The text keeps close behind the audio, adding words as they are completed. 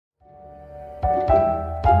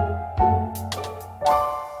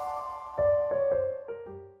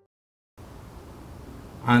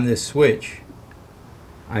On this switch,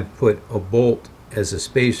 I've put a bolt as a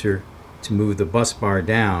spacer to move the bus bar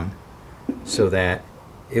down so that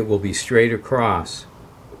it will be straight across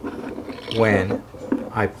when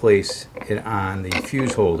I place it on the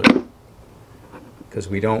fuse holder, because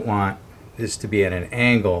we don't want this to be at an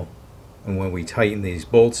angle, and when we tighten these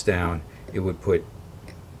bolts down it would put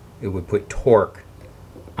torque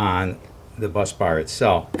on the bus bar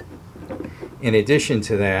itself. In addition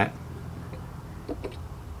to that,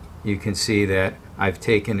 you can see that I've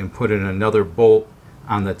taken and put in another bolt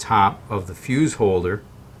on the top of the fuse holder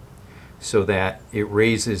so that it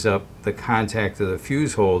raises up the contact of the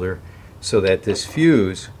fuse holder so that this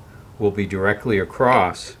fuse will be directly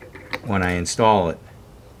across when I install it,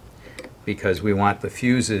 because we want the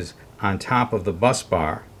fuses on top of the bus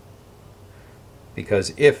bar,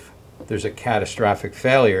 because if there's a catastrophic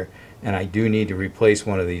failure and I do need to replace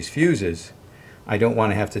one of these fuses, I don't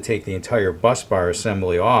want to have to take the entire bus bar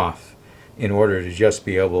assembly off in order to just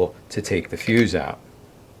be able to take the fuse out.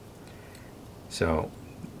 So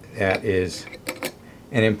that is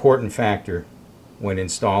an important factor when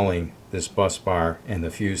installing this bus bar and the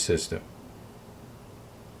fuse system.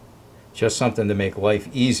 Just something to make life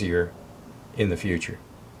easier in the future.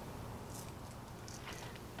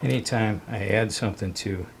 Anytime I add something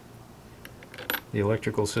to the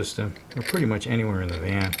electrical system, or pretty much anywhere in the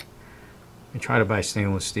van, I try to buy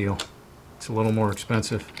stainless steel. It's a little more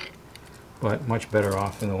expensive, but much better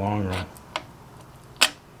off in the long run.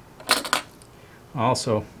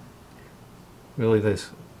 Also, I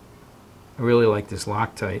really like this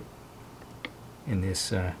Loctite and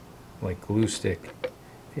this like glue stick.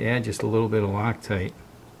 If you add just a little bit of Loctite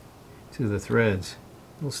to the threads,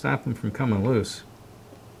 it'll stop them from coming loose.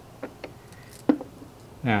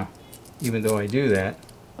 Now, even though I do that,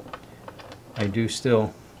 I do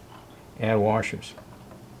still add washers.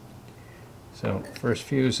 So first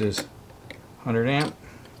fuse is 100 amp,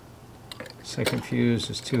 second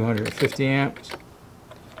fuse is 250 amps,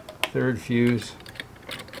 third fuse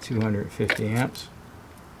 250 amps,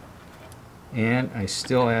 and I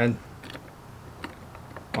still add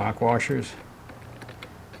lock washers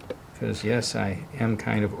because yes, I am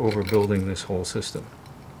kind of overbuilding this whole system.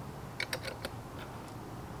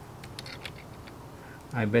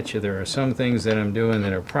 I bet you there are some things that I'm doing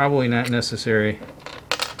that are probably not necessary,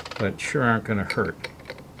 but sure aren't going to hurt.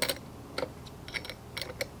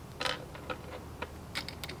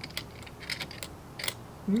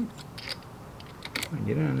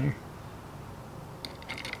 Get on there.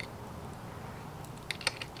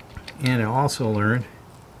 And I also learned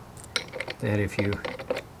that if you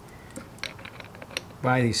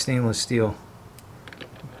buy these stainless steel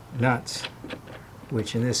nuts,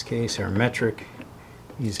 which in this case are metric,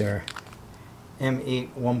 these are M8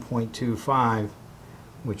 1.25,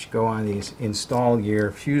 which go on these install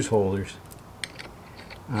gear fuse holders.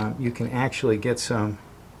 You can actually get some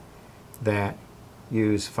that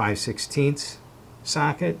use 5/16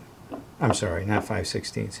 socket. I'm sorry, not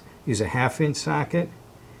 5/16. Use a 1/2 inch socket,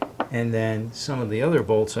 and then some of the other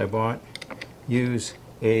bolts I bought use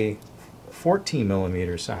a 14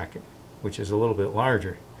 millimeter socket, which is a little bit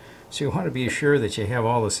larger. So you want to be sure that you have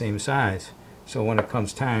all the same size. So when it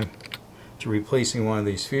comes time to replacing one of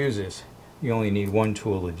these fuses, you only need one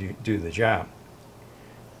tool to do the job.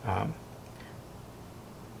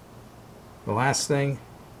 The last thing,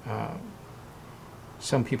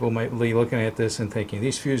 some people might be looking at this and thinking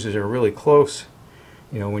these fuses are really close.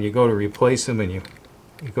 You know, when you go to replace them and you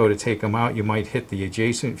go to take them out, you might hit the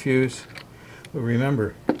adjacent fuse. But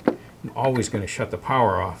remember, you're always going to shut the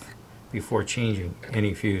power off before changing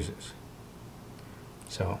any fuses.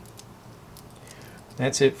 So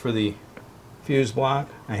that's it for the fuse block.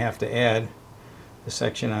 I have to add the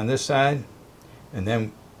section on this side, and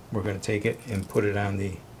then we're going to take it and put it on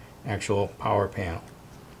the actual power panel.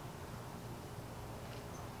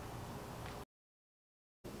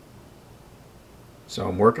 So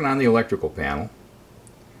I'm working on the electrical panel,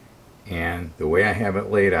 and the way I have it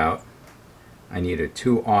laid out, I need a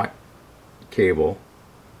 2/0 cable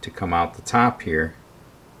to come out the top here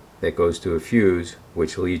that goes to a fuse,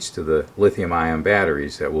 which leads to the lithium-ion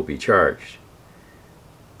batteries that will be charged.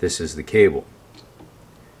 This is the cable.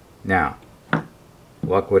 Now,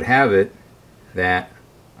 luck would have it that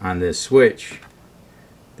on this switch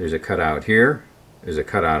there's a cutout here, there's a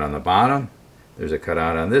cutout on the bottom, there's a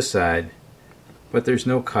cutout on this side, but there's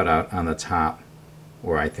no cutout on the top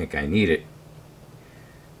where I think I need it.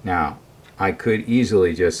 Now, I could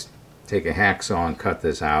easily just take a hacksaw and cut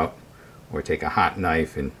this out, or take a hot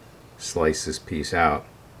knife and slice this piece out.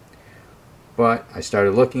 But I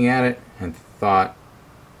started looking at it and thought,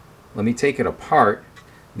 let me take it apart.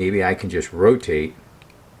 Maybe I can just rotate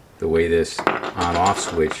the way this on-off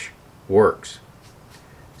switch works.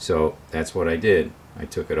 So that's what I did. I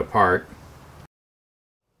took it apart.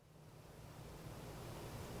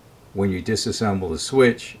 When you disassemble the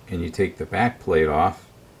switch and you take the back plate off,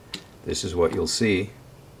 this is what you'll see.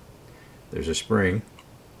 There's a spring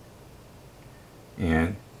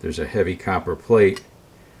and there's a heavy copper plate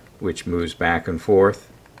which moves back and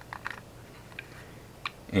forth,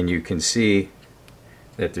 and you can see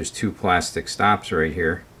that there's two plastic stops right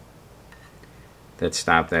here that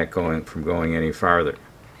stop that from going any farther.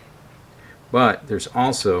 But there's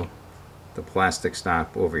also the plastic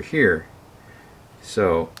stop over here.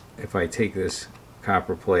 So if I take this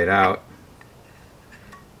copper plate out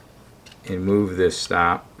and move this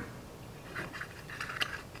stop,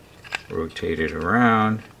 rotate it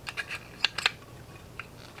around,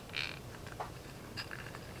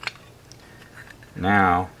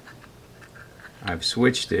 now I've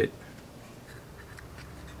switched it.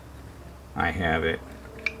 I have it.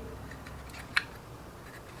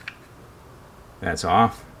 That's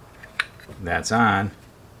off. That's on.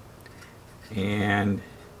 And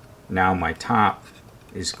now my top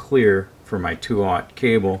is clear for my 2/0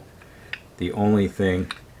 cable. The only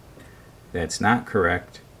thing that's not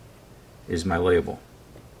correct is my label,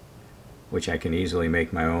 which I can easily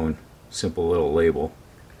make my own simple little label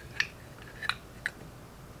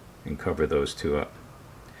and cover those two up.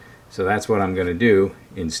 So that's what I'm going to do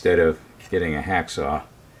instead of getting a hacksaw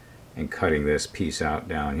and cutting this piece out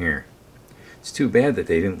down here. It's too bad that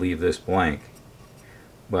they didn't leave this blank,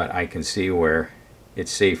 but I can see where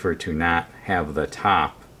it's safer to not have the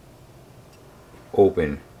top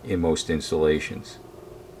open in most installations.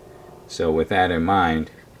 So with that in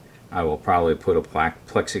mind, I will probably put a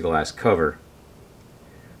plexiglass cover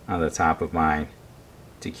on the top of mine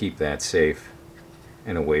to keep that safe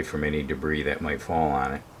and away from any debris that might fall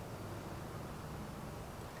on it.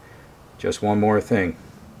 Just one more thing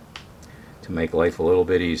to make life a little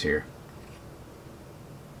bit easier.